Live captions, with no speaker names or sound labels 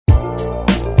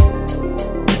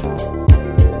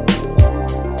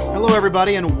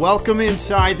everybody, and welcome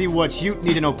inside the What You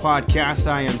Need to Know podcast.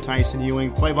 I am Tyson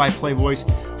Ewing, play-by-play voice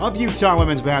of Utah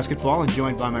women's basketball, and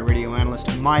joined by my radio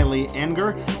analyst, Miley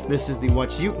Enger. This is the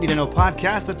What You Need to Know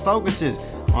podcast that focuses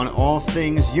on all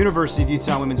things University of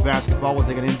Utah women's basketball. We'll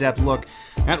take an in-depth look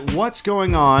at what's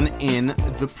going on in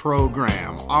the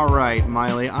program. All right,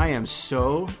 Miley, I am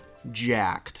so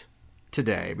jacked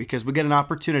today because we get an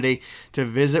opportunity to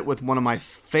visit with one of my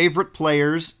favorite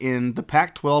players in the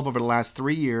Pac-12 over the last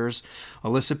 3 years.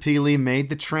 Alyssa Peely made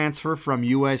the transfer from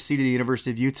USC to the University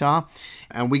of Utah,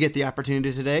 and we get the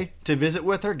opportunity today to visit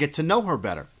with her, get to know her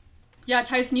better. Yeah,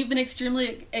 Tyson, you've been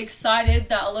extremely excited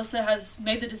that Alyssa has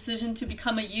made the decision to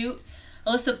become a Ute.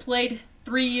 Alyssa played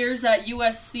 3 years at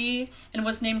USC and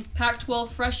was named Pac-12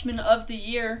 Freshman of the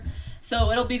Year.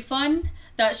 So it'll be fun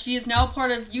that she is now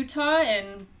part of Utah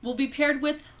and will be paired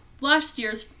with last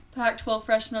year's Pac-12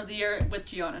 Freshman of the Year with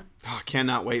Gianna. Oh,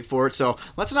 cannot wait for it. So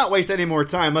let's not waste any more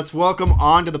time. Let's welcome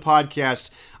onto the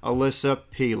podcast Alyssa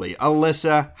Peely.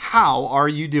 Alyssa, how are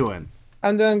you doing?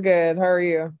 I'm doing good. How are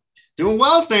you? Doing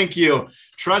well, thank you.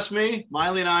 Trust me,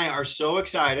 Miley and I are so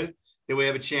excited that we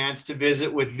have a chance to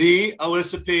visit with the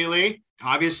Alyssa Peely.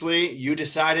 Obviously, you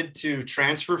decided to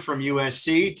transfer from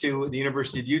USC to the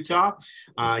University of Utah.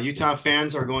 Utah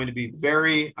fans are going to be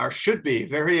should be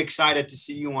very excited to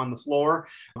see you on the floor.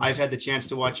 I've had the chance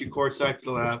to watch you courtside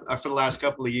for the last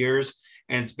couple of years,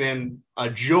 and it's been a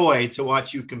joy to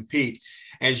watch you compete.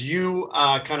 As you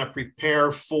kind of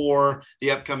prepare for the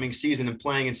upcoming season and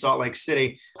playing in Salt Lake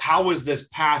City, how was this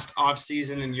past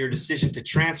offseason and your decision to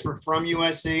transfer from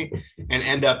USC and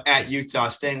end up at Utah,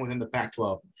 staying within the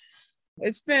Pac-12?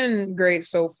 It's been great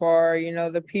so far. You know,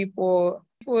 the people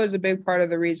is a big part of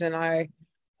the reason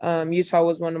Utah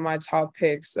was one of my top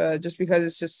picks, just because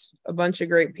it's just a bunch of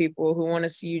great people who want to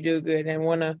see you do good and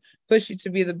want to push you to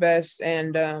be the best.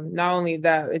 And not only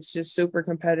that, it's just super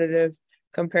competitive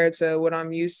compared to what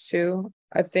I'm used to.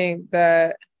 I think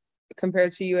that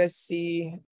compared to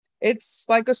USC, it's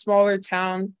like a smaller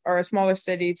town or a smaller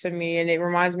city to me, and it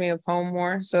reminds me of home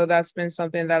more. So that's been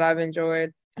something that I've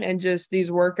enjoyed. And just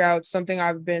these workouts, something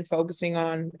I've been focusing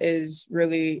on is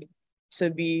really to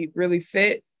be really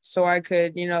fit so I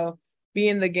could, be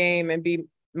in the game and be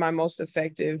my most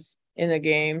effective in the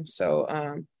game.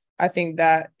 So I think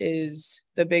that is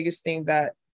the biggest thing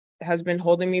that has been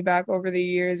holding me back over the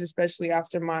years, especially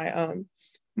after my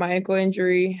ankle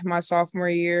injury my sophomore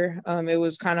year. It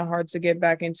was kind of hard to get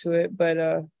back into it.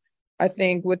 But I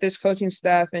think with this coaching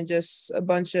staff and just a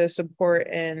bunch of support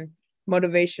and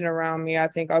motivation around me, I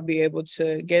think I'll be able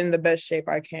to get in the best shape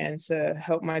I can to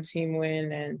help my team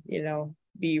win and,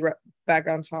 be back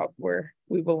on top where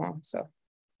we belong. So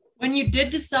when you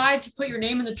did decide to put your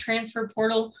name in the transfer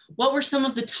portal, what were some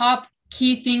of the top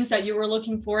key things that you were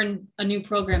looking for in a new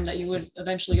program that you would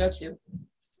eventually go to?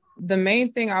 The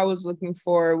main thing I was looking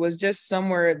for was just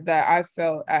somewhere that I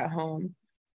felt at home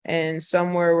and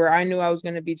somewhere where I knew I was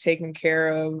going to be taken care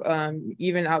of,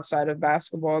 even outside of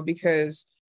basketball, because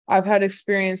I've had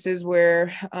experiences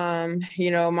where,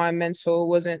 my mental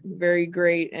wasn't very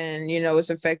great and, it's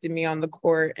affected me on the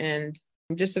court and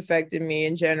just affected me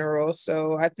in general.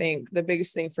 So I think the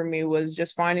biggest thing for me was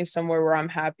just finding somewhere where I'm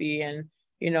happy and,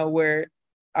 where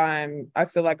I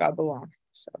feel like I belong.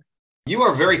 So. You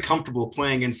are very comfortable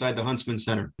playing inside the Huntsman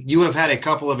Center. You have had a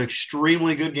couple of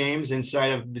extremely good games inside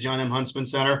of the John M. Huntsman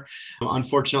Center.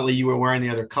 Unfortunately, you were wearing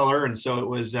the other color, and so it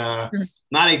was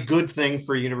not a good thing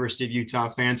for University of Utah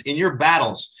fans. In your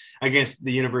battles against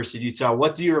the University of Utah,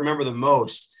 what do you remember the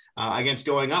most against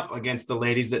going up against the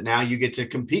ladies that now you get to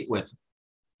compete with?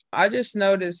 I just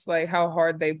noticed how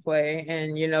hard they play,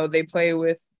 and, they play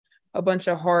with a bunch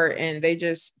of heart and they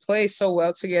just play so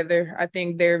well together. I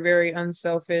think they're very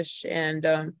unselfish,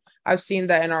 and I've seen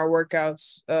that in our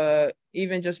workouts,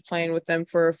 even just playing with them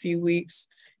for a few weeks.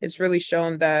 It's really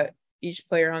shown that each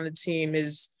player on the team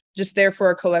is just there for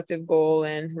a collective goal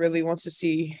and really wants to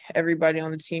see everybody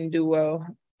on the team do well.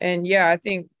 And yeah, I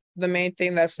think the main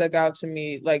thing that stuck out to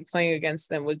me, playing against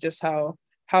them, was just how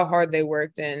hard they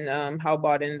worked and how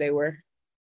bought in they were.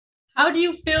 How do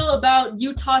you feel about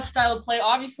Utah's style of play?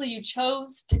 Obviously, you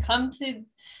chose to come to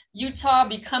Utah,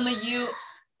 become a Ute,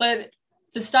 but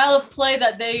the style of play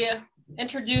that they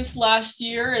introduced last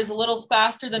year is a little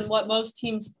faster than what most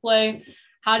teams play.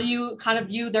 How do you kind of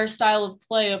view their style of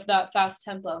play of that fast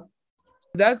tempo?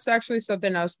 That's actually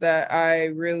something else that I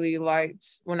really liked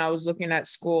when I was looking at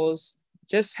schools,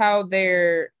 just how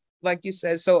they're, like you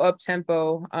said, so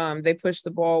up-tempo. They push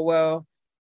the ball well.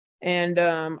 And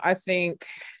I think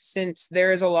since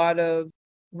there is a lot of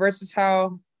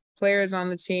versatile players on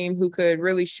the team who could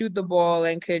really shoot the ball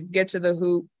and could get to the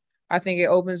hoop, I think it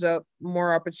opens up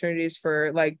more opportunities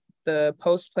for the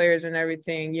post players and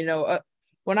everything.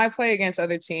 When I play against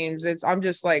other teams, I'm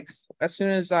just like, as soon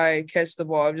as I catch the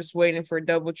ball, I'm just waiting for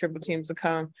double, triple teams to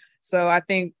come. So I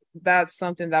think that's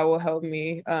something that will help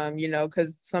me,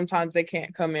 because sometimes they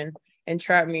can't come in and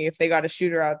trap me. If they got a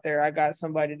shooter out there, I got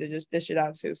somebody to just dish it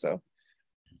out to. So,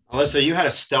 Alyssa, you had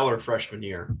a stellar freshman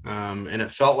year, and it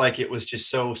felt like it was just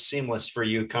so seamless for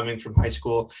you coming from high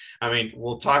school. I mean,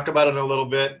 we'll talk about it in a little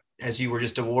bit, as you were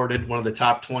just awarded one of the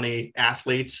top 20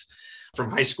 athletes from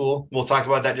high school. We'll talk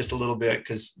about that just a little bit,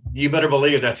 because you better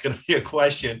believe that's going to be a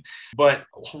question. But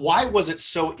why was it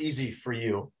so easy for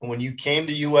you when you came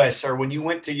to when you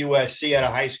went to USC out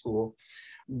of high school?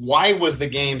 Why was the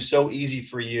game so easy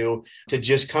for you to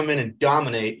just come in and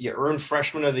dominate? You earned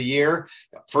Freshman of the Year,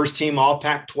 first team All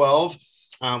Pac-12.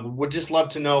 Would just love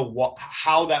to know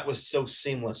how that was so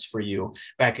seamless for you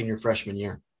back in your freshman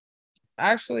year.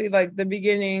 Actually, like the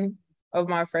beginning of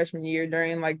my freshman year,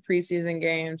 during like preseason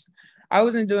games, I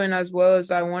wasn't doing as well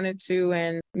as I wanted to.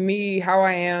 And me, how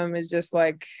I am is just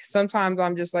like, sometimes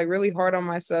I'm just like really hard on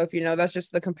myself. That's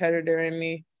just the competitor in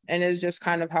me. And it's just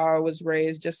kind of how I was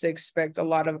raised, just to expect a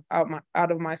lot of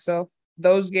out of myself.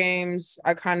 Those games,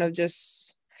 I kind of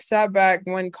just sat back.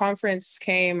 When conference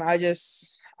came, I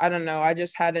don't know, I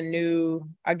just had a new,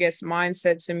 I guess,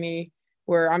 mindset to me,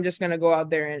 where I'm just going to go out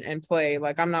there and play.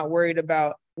 Like, I'm not worried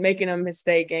about making a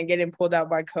mistake and getting pulled out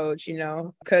by coach,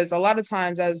 because a lot of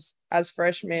times as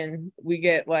freshmen, we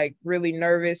get like really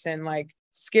nervous and like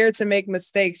scared to make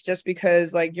mistakes just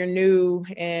because like you're new,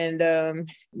 and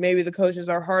maybe the coaches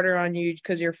are harder on you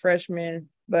because you're freshmen.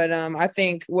 But I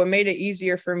think what made it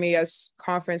easier for me as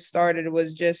conference started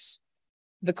was just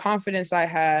the confidence I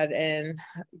had, and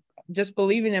just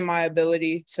believing in my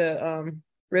ability to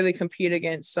really compete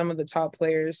against some of the top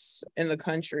players in the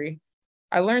country.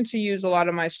 I learned to use a lot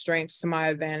of my strengths to my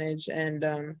advantage. And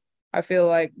I feel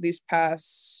like these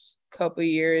past couple of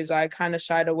years, I kind of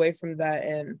shied away from that.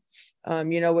 And,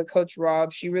 with Coach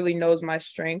Rob, she really knows my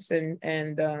strengths,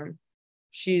 and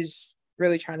she's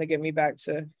really trying to get me back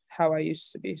to how I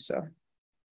used to be. So,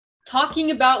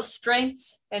 talking about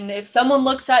strengths, and if someone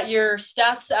looks at your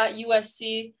stats at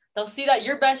USC, they'll see that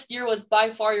your best year was by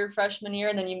far your freshman year.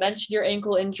 And then you mentioned your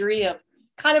ankle injury of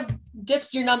kind of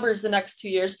dips your numbers the next 2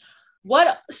 years.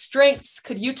 What strengths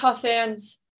could Utah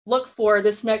fans look for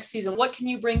this next season? What can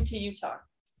you bring to Utah?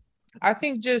 I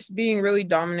think just being really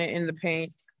dominant in the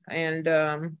paint,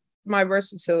 and my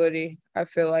versatility, I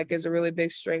feel like, is a really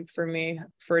big strength for me,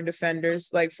 for defenders,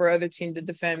 like for other teams to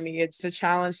defend me. It's a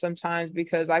challenge sometimes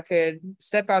because I could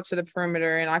step out to the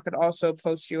perimeter and I could also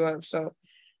post you up. So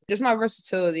just my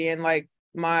versatility and like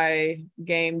my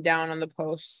game down on the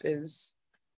post is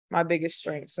my biggest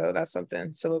strength. So that's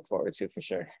something to look forward to for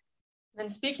sure.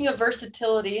 And speaking of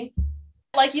versatility,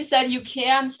 like you said, you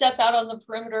can step out on the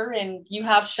perimeter and you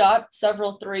have shot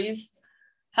several threes.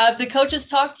 Have the coaches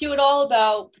talked to you at all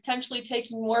about potentially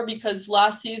taking more? Because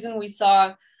last season we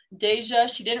saw Deja,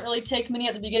 she didn't really take many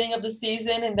at the beginning of the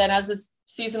season. And then as this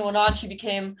season went on, she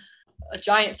became a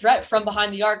giant threat from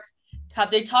behind the arc.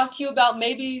 Have they talked to you about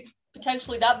maybe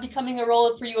potentially that becoming a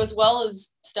role for you as well, as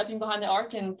stepping behind the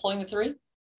arc and pulling the three?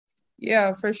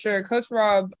 Yeah, for sure. Coach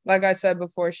Rob, like I said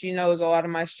before, she knows a lot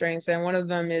of my strengths. And one of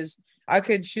them is I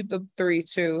could shoot the three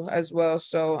too as well.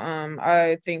 So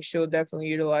I think she'll definitely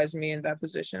utilize me in that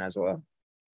position as well.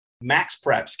 Max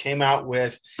Preps came out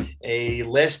with a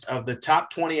list of the top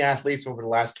 20 athletes over the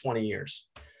last 20 years.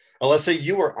 Alyssa,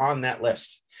 you were on that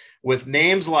list with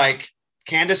names like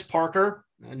Candace Parker,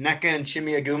 Nneka and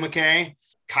Chimiagumake,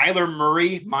 Kyler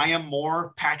Murray, Maya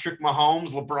Moore, Patrick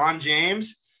Mahomes, LeBron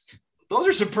James. Those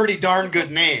are some pretty darn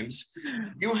good names.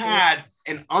 You had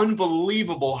an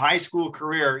unbelievable high school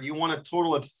career. You won a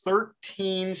total of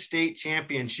 13 state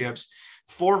championships,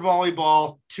 4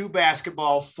 volleyball, 2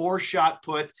 basketball, 4 shot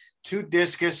put, 2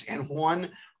 discus, and 1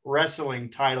 wrestling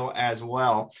title as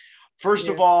well. First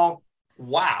of all,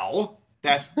 wow,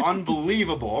 that's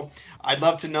unbelievable. I'd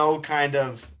love to know kind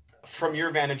of from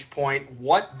your vantage point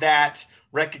what that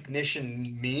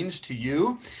recognition means to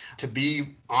you, to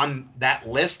be on that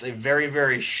list, a very,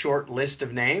 very short list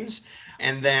of names,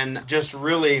 and then just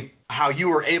really how you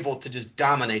were able to just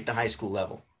dominate the high school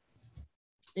level.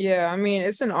 Yeah, I mean,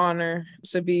 it's an honor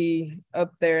to be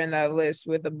up there in that list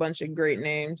with a bunch of great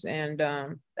names. And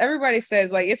everybody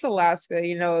says, like, it's Alaska,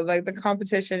 like the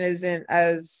competition isn't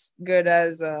as good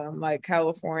as like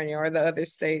California or the other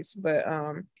states. But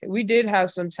we did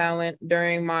have some talent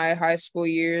during my high school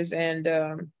years. And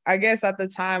I guess at the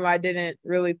time I didn't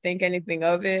really think anything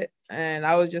of it. And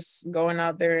I was just going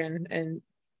out there and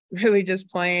really just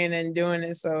playing and doing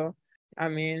it. So, I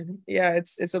mean, yeah,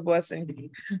 it's a blessing.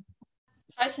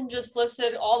 Tyson just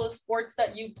listed all the sports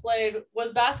that you played.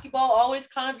 Was basketball always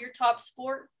kind of your top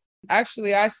sport?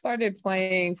 Actually, I started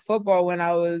playing football when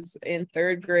I was in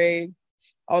third grade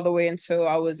all the way until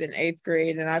I was in eighth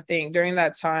grade. And I think during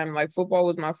that time, like football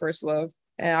was my first love.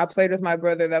 And I played with my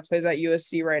brother that plays at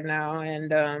USC right now.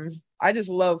 And I just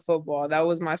love football. That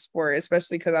was my sport,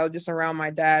 especially because I was just around my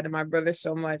dad and my brother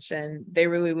so much. And they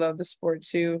really love the sport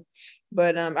too.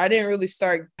 But I didn't really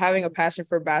start having a passion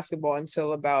for basketball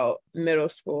until about middle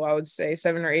school, I would say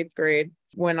 7th or 8th grade.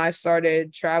 When I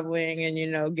started traveling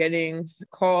and, getting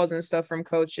calls and stuff from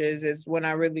coaches is when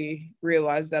I really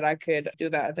realized that I could do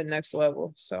that at the next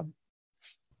level. So.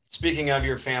 Speaking of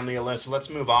your family, Alyssa, let's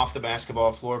move off the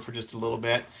basketball floor for just a little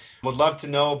bit. Would love to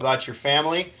know about your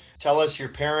family. Tell us your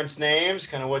parents' names,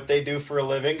 kind of what they do for a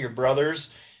living, your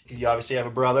brothers. You obviously have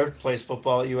a brother, plays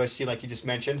football at USC, like you just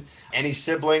mentioned. Any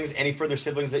siblings, any further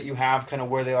siblings that you have, kind of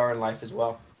where they are in life as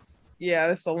well? Yeah,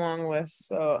 that's a long list.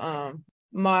 So,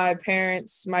 my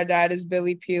parents, my dad is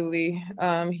Billy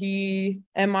Peely. He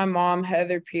and my mom,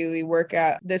 Heather Peely, work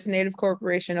at this native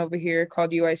corporation over here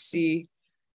called UIC.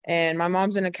 And my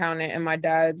mom's an accountant and my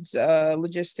dad's a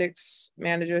logistics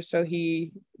manager. So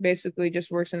he basically just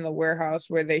works in the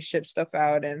warehouse where they ship stuff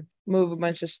out and move a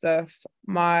bunch of stuff.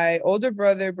 My older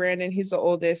brother, Brandon, he's the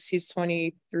oldest. He's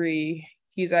 23.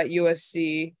 He's at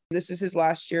USC. This is his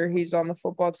last year. He's on the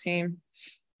football team.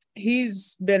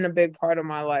 He's been a big part of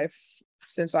my life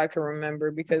since I can remember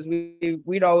because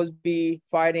we'd always be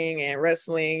fighting and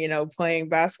wrestling, playing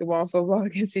basketball and football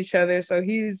against each other. So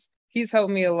he's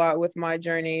helped me a lot with my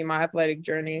journey, my athletic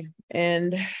journey.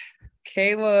 And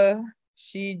Kayla,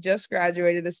 she just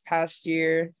graduated this past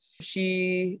year.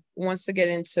 She wants to get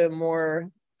into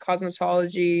more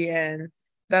cosmetology and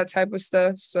that type of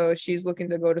stuff. So she's looking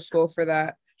to go to school for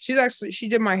that. She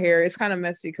did my hair. It's kind of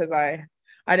messy because I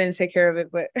didn't take care of it,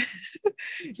 but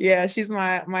yeah, she's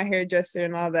my hairdresser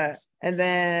and all that. And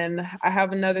then I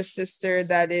have another sister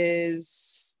that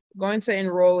is going to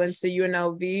enroll into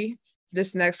UNLV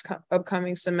this next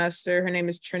upcoming semester. Her name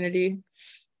is Trinity.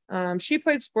 She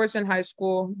played sports in high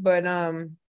school, but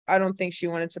I don't think she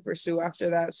wanted to pursue after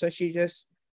that. So she just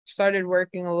started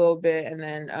working a little bit and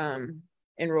then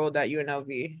enrolled at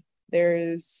UNLV.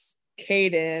 There's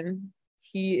Caden.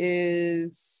 He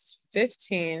is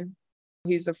 15.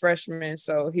 He's a freshman,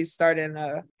 so he's starting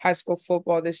high school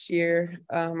football this year.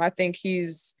 I think he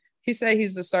said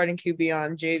he's the starting QB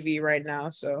on JV right now.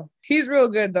 So he's real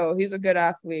good, though. He's a good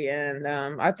athlete, and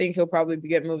I think he'll probably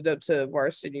get moved up to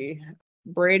varsity.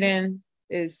 Braden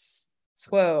is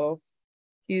 12.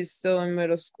 He's still in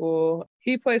middle school.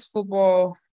 He plays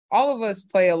football. All of us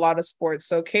play a lot of sports.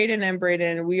 So Caden and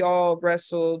Braden, we all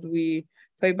wrestled. We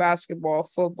play basketball,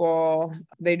 football.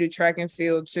 They do track and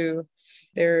field, too.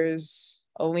 There's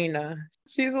Alina.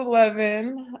 She's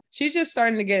 11. She's just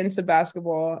starting to get into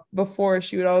basketball. Before,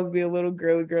 she would always be a little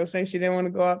girly girl saying she didn't want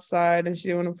to go outside and she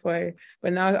didn't want to play.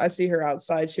 But now I see her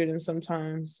outside shooting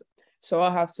sometimes. So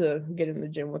I'll have to get in the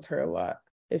gym with her a lot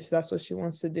if that's what she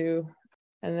wants to do.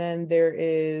 And then there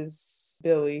is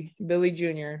Billy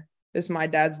Jr. This is my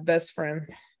dad's best friend.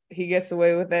 He gets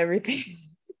away with everything.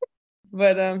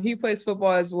 But he plays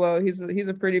football as well. He's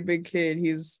a pretty big kid.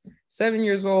 He's 7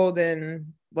 years old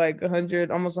and like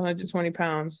 100, almost 120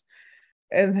 pounds.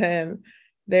 And then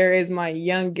there is my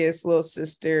youngest little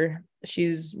sister.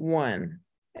 She's 1.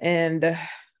 And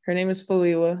her name is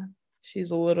Falila.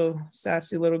 She's a little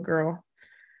sassy little girl.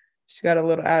 She's got a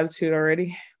little attitude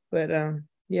already. But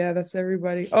yeah, that's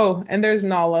everybody. Oh, and there's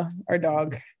Nala, our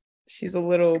dog. She's a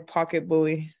little pocket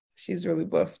bully. She's really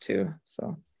buff too.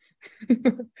 So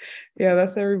yeah,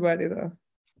 that's everybody though.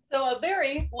 So a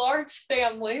very large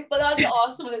family, but that's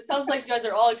awesome. And it sounds like you guys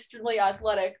are all extremely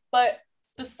athletic. But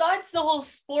besides the whole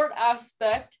sport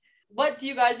aspect, what do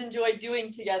you guys enjoy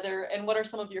doing together and what are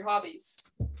some of your hobbies?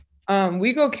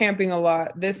 We go camping a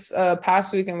lot. This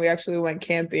past weekend, we actually went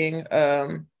camping.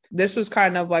 This was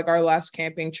kind of like our last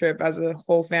camping trip as a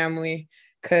whole family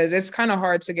because it's kind of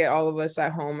hard to get all of us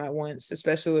at home at once,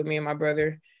 especially with me and my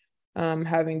brother.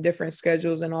 Having different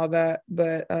schedules and all that.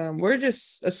 But we're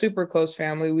just a super close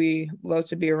family. We love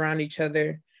to be around each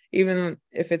other, even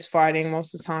if it's fighting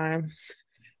most of the time.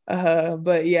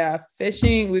 But yeah,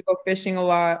 fishing, we go fishing a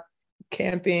lot.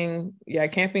 Camping, yeah,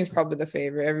 camping is probably the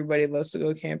favorite. Everybody loves to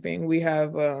go camping. We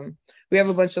have a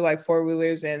bunch of like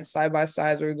 4-wheelers and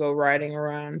side-by-sides where we go riding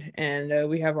around, and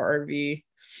we have our RV.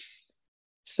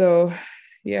 So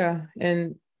yeah,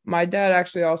 and my dad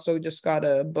actually also just got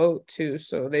a boat too,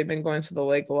 so they've been going to the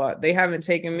lake a lot. They haven't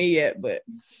taken me yet, but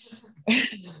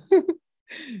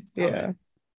yeah.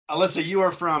 Alyssa, you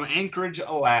are from Anchorage,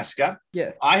 Alaska.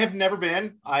 Yeah. I have never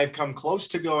been. I've come close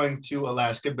to going to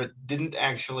Alaska, but didn't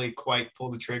actually quite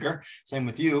pull the trigger. Same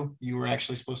with you. You were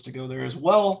actually supposed to go there as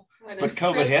well, but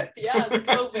COVID hit. Yeah, the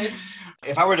COVID.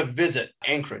 If I were to visit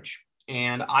Anchorage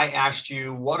and I asked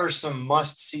you, what are some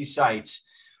must-see sites?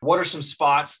 What are some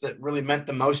spots that really meant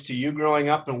the most to you growing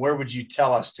up, and where would you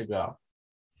tell us to go?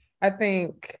 I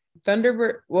think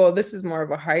Thunderbird, well, this is more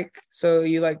of a hike. So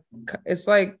it's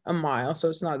like a mile, so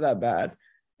it's not that bad.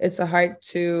 It's a hike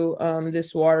to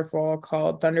this waterfall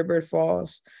called Thunderbird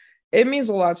Falls. It means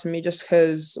a lot to me just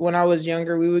because when I was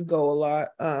younger, we would go a lot,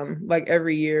 like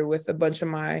every year with a bunch of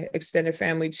my extended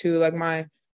family too, like my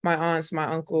aunts, my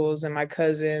uncles, and my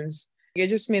cousins. It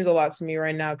just means a lot to me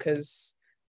right now because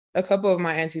a couple of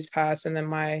my aunties passed and then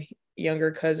my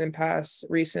younger cousin passed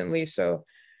recently. So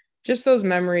just those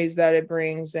memories that it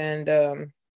brings and,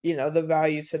 the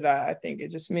value to that, I think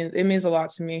it means a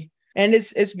lot to me. And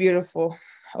it's beautiful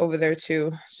over there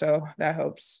too. So that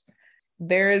helps.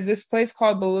 There is this place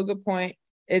called Beluga Point.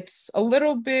 It's a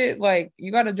little bit like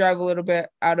you got to drive a little bit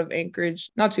out of Anchorage.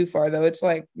 Not too far though. It's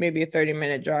like maybe a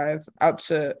 30-minute drive out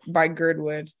by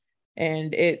Girdwood.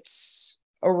 And it's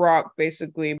a rock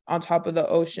basically on top of the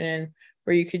ocean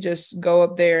where you could just go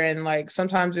up there and like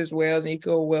sometimes there's whales and you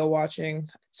go whale watching.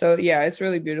 So yeah, it's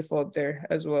really beautiful up there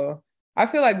as well. I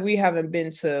feel like we haven't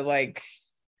been to like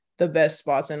the best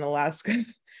spots in Alaska.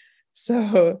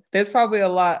 So there's probably a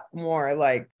lot more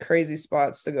like crazy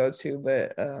spots to go to,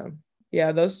 but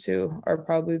yeah, those two are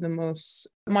probably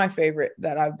my favorite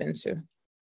that I've been to.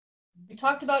 You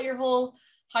talked about your whole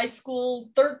high school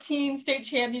 13 state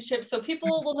championships, so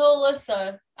people will know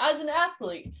Alyssa as an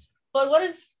athlete. But what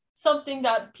is something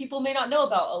that people may not know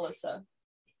about Alyssa?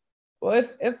 Well,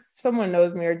 if someone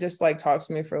knows me or just like talks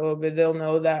to me for a little bit, they'll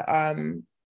know that I'm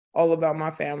all about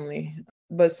my family.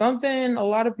 But something a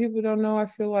lot of people don't know, I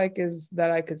feel like, is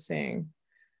that I could sing.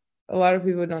 A lot of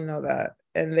people don't know that,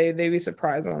 and they be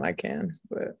surprised when I can.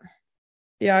 But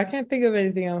yeah, I can't think of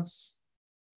anything else.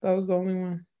 That was the only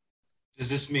one. Does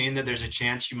this mean that there's a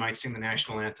chance you might sing the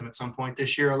national anthem at some point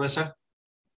this year, Alyssa?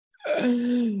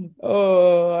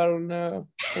 Oh, I don't know.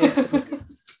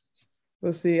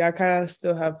 We'll see. I kind of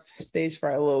still have stage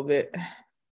fright a little bit.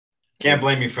 Can't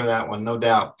blame you for that one, no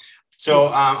doubt. So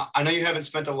I know you haven't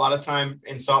spent a lot of time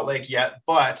in Salt Lake yet,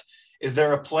 but is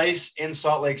there a place in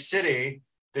Salt Lake City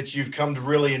that you've come to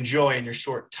really enjoy in your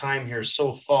short time here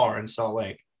so far in Salt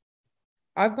Lake?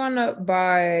 I've gone up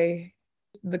by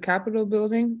the Capitol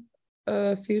building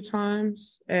a few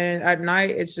times, and at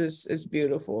night it's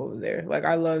beautiful over there. Like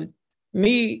I love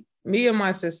me and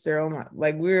my sister. Oh my,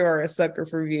 like we are a sucker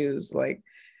for views. Like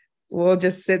we'll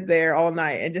just sit there all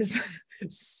night and just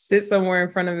sit somewhere in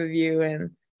front of a view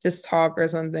and just talk or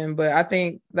something. But I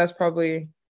think that's probably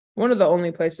one of the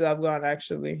only places I've gone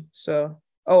actually. So,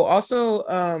 also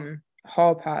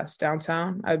Hall Pass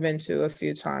downtown, I've been to a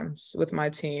few times with my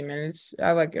team, and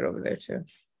I like it over there too.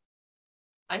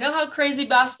 I know how crazy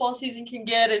basketball season can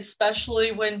get,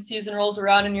 especially when season rolls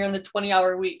around and you're in the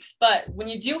 20-hour weeks. But when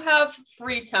you do have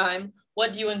free time,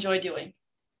 what do you enjoy doing?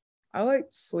 I like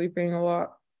sleeping a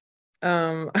lot.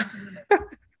 I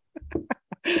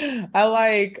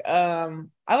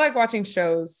like watching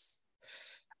shows.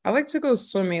 I like to go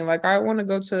swimming. Like I want to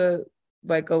go to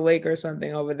like a lake or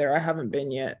something over there. I haven't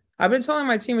been yet. I've been telling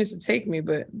my teammates to take me,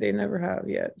 but they never have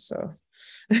yet. So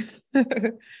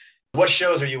what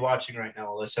shows are you watching right now,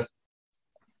 Alyssa?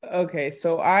 Okay,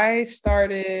 so I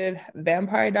started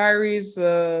Vampire Diaries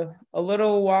a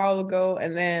little while ago,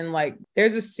 and then like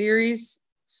there's a series.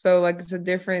 So like it's a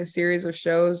different series of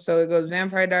shows. So it goes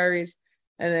Vampire Diaries,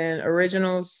 and then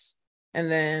Originals,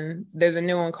 and then there's a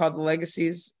new one called The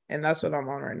Legacies, and that's what I'm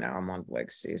on right now. I'm on The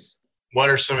Legacies. What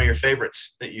are some of your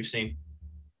favorites that you've seen?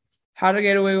 How to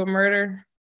Get Away with Murder.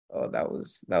 Oh, that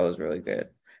was really good.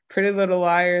 Pretty Little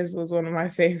Liars was one of my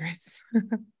favorites.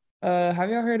 Have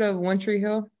y'all heard of One Tree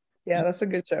Hill? Yeah, that's a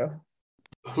good show.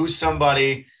 Who's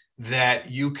somebody that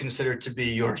you consider to be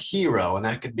your hero? And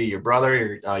that could be your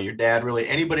brother, your dad, really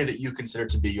anybody that you consider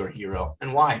to be your hero,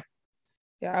 and why?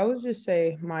 Yeah, I would just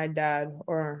say my dad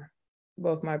or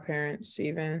both my parents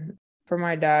to for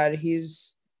my dad,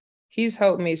 he's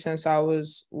helped me since I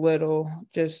was little,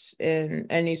 just in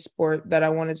any sport that I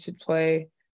wanted to play.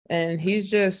 And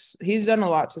he's done a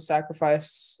lot to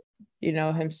sacrifice,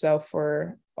 himself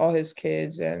for all his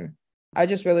kids. And I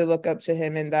just really look up to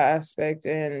him in that aspect.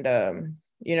 And,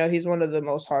 he's one of the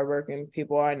most hardworking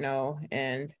people I know.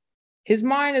 And his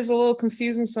mind is a little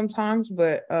confusing sometimes,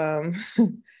 but, I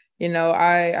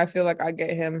feel like I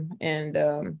get him,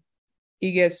 and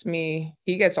he gets me.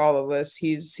 He gets all of us.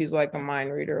 He's like a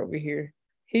mind reader over here.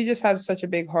 he just has such a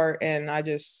big heart, and I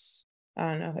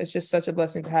don't know. It's just such a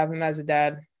blessing to have him as a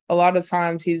dad. A lot of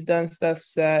times he's done stuff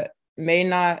that may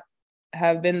not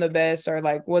have been the best or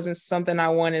like wasn't something I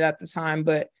wanted at the time,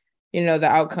 but the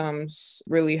outcomes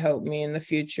really helped me in the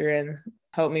future and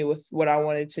helped me with what I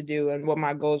wanted to do and what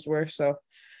my goals were. So,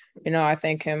 I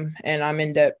thank him, and I'm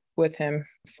in debt with him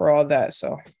for all that.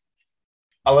 So,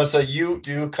 Alyssa, you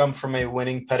do come from a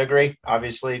winning pedigree.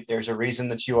 Obviously, there's a reason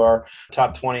that you are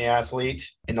top 20 athlete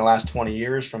in the last 20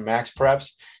 years from Max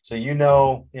Preps. So you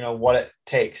know what it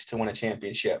takes to win a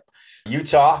championship.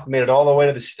 Utah made it all the way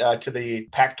to the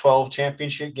Pac-12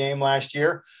 championship game last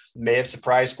year. May have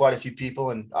surprised quite a few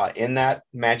people in that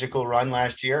magical run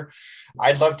last year.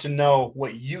 I'd love to know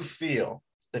what you feel,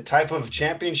 the type of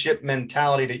championship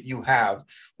mentality that you have,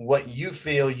 what you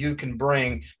feel you can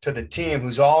bring to the team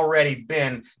who's already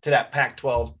been to that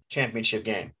Pac-12 championship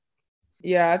game.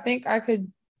 Yeah, I think I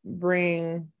could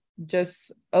bring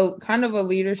just a kind of a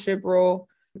leadership role.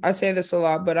 I say this a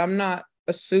lot, but I'm not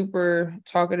a super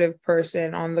talkative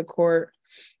person on the court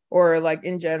or like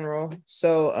in general.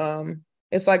 So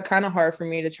it's like kind of hard for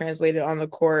me to translate it on the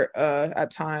court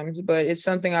at times, but it's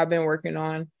something I've been working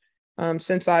on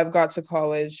since I've got to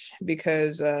college,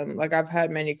 because I've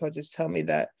had many coaches tell me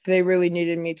that they really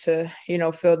needed me to,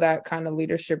 fill that kind of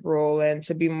leadership role and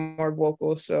to be more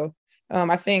vocal. So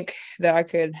I think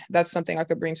that's something I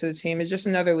could bring to the team, is just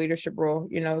another leadership role,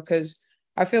 because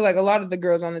I feel like a lot of the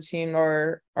girls on the team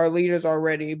are leaders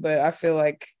already, but I feel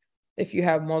like if you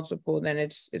have multiple, then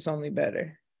it's only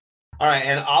better. All right,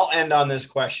 and I'll end on this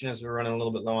question as we're running a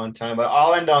little bit low on time, but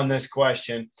I'll end on this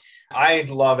question. I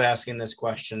love asking this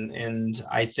question, and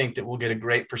I think that we'll get a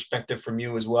great perspective from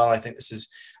you as well. I think this is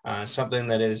something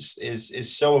that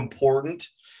is so important,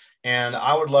 and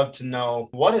I would love to know,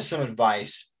 what is some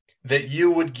advice that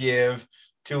you would give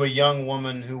to a young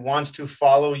woman who wants to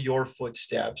follow your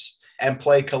footsteps and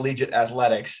play collegiate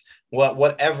athletics,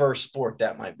 whatever sport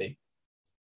that might be?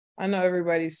 I know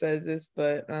everybody says this,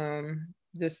 but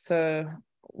just to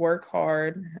work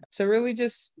hard, to really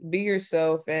just be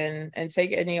yourself and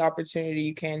take any opportunity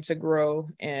you can to grow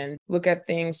and look at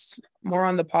things more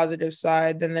on the positive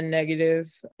side than the negative.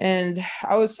 And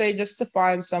I would say just to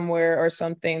find somewhere or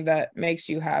something that makes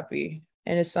you happy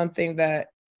and is something that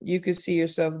you could see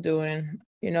yourself doing,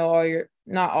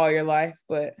 not all your life,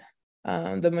 but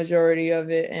the majority of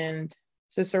it, and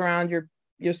to surround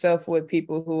yourself with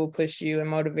people who will push you and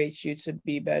motivate you to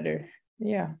be better.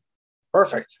 Yeah.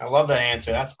 Perfect. I love that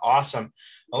answer. That's awesome.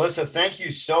 Alyssa, thank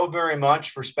you so very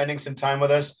much for spending some time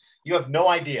with us. You have no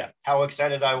idea how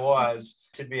excited I was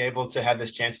to be able to have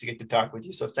this chance to get to talk with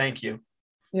you. So thank you.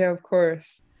 Yeah, of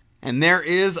course. And there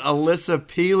is Alyssa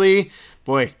Peely.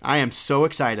 Boy, I am so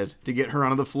excited to get her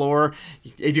onto the floor.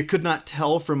 If you could not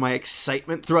tell from my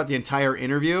excitement throughout the entire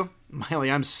interview, Miley,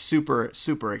 I'm super,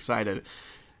 super excited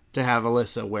to have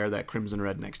Alyssa wear that crimson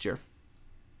red next year.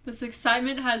 This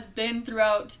excitement has been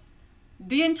throughout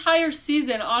the entire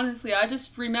season, honestly. I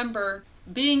just remember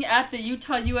being at the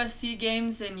Utah USC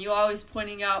games and you always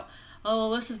pointing out,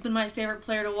 oh, Alyssa's been my favorite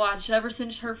player to watch. Ever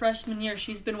since her freshman year,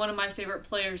 she's been one of my favorite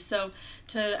players. So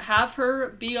to have her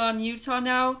be on Utah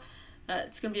now,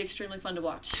 it's going to be extremely fun to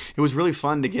watch. It was really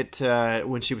fun to get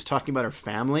when she was talking about her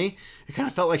family. It kind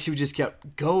of felt like she just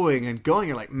kept going and going.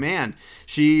 You're like, man,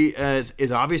 she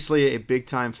is obviously a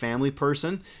big-time family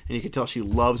person, and you can tell she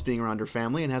loves being around her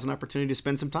family and has an opportunity to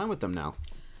spend some time with them now.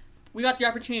 We got the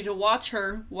opportunity to watch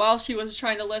her while she was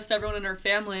trying to list everyone in her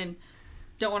family, and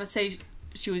don't want to say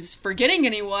she was forgetting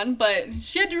anyone, but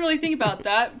she had to really think about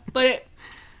that. But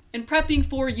in prepping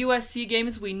for USC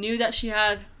games, we knew that she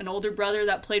had an older brother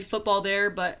that played football there,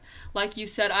 but like you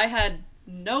said, I had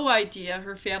no idea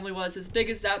her family was as big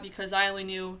as that because I only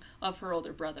knew of her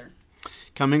older brother.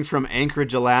 Coming from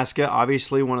Anchorage, Alaska,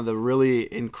 obviously one of the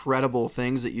really incredible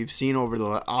things that you've seen over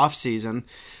the offseason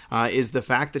is the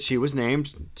fact that she was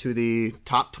named to the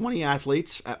top 20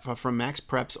 athletes from Max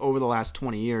Preps over the last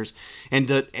 20 years. And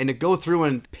to go through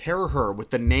and pair her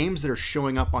with the names that are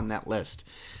showing up on that list.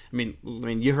 I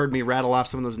mean, you heard me rattle off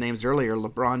some of those names earlier.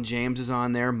 LeBron James is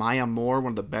on there. Maya Moore,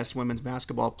 one of the best women's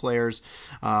basketball players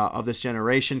of this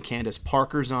generation. Candace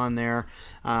Parker's on there.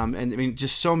 And I mean,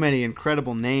 just so many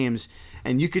incredible names.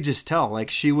 And you could just tell,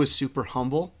 like, she was super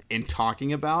humble in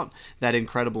talking about that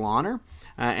incredible honor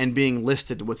and being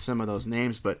listed with some of those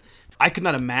names. But I could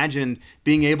not imagine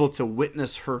being able to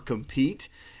witness her compete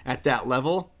at that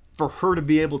level, for her to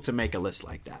be able to make a list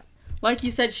like that. Like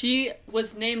you said, she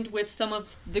was named with some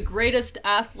of the greatest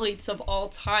athletes of all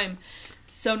time.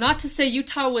 So not to say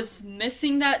Utah was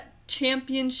missing that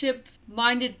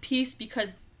championship-minded piece,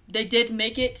 because they did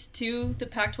make it to the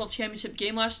Pac-12 championship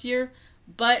game last year,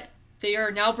 but They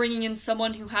are now bringing in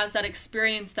someone who has that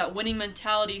experience, that winning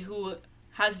mentality, who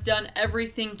has done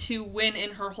everything to win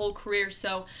in her whole career.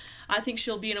 So I think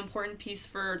she'll be an important piece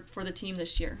for the team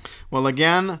this year. Well,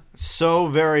 again, so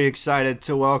very excited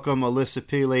to welcome Alyssa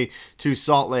Peely to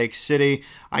Salt Lake City.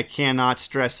 I cannot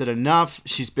stress it enough.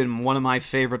 She's been one of my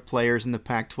favorite players in the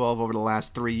Pac-12 over the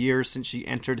last 3 years since she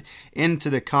entered into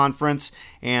the conference,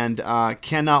 and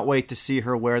cannot wait to see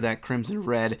her wear that crimson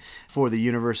red for the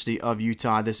University of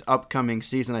Utah this upcoming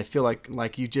season. I feel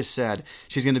like you just said,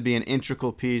 she's going to be an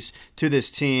integral piece to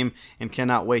this team, and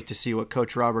cannot wait to see what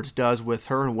Coach Roberts does with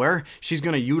her and where she's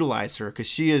going to utilize her, because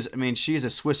she is a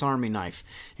Swiss Army knife,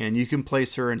 and you can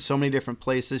place her in so many different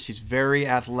places. She's very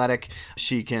athletic.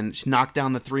 She can knock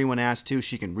down the three when asked to.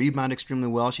 She can rebound extremely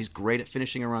well. She's great at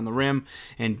finishing around the rim,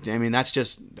 and that's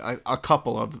just a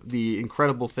couple of the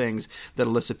incredible things that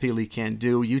Alyssa Peely can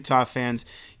do. Utah fans,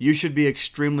 you should be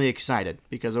extremely excited,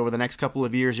 because over the next couple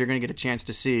of years, you're going to get a chance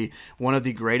to see one of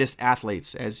the greatest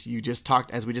athletes, as we just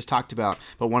talked about,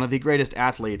 but one of the greatest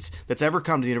athletes that's ever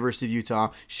come to the University of Utah.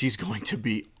 She's going to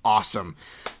be awesome.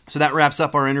 So that wraps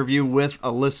up our interview with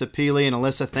Alyssa Peely. And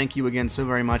Alyssa, thank you again so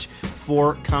very much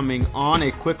for coming on.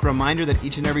 A quick reminder that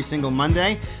each and every single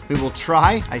Monday, we will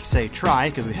try, I say try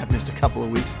because we have missed a couple of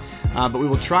weeks, but we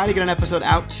will try to get an episode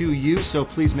out to you, so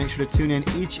please make sure to tune in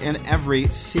each and every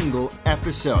single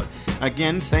episode.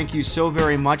 Again, thank you so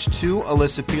very much to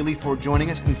Alyssa Peely for joining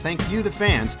us, and thank you, the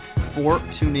fans, for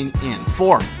tuning in.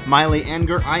 For Miley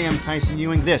Enger, I am Tyson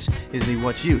Ewing. This is the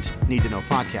What Ute Need to Know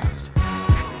podcast.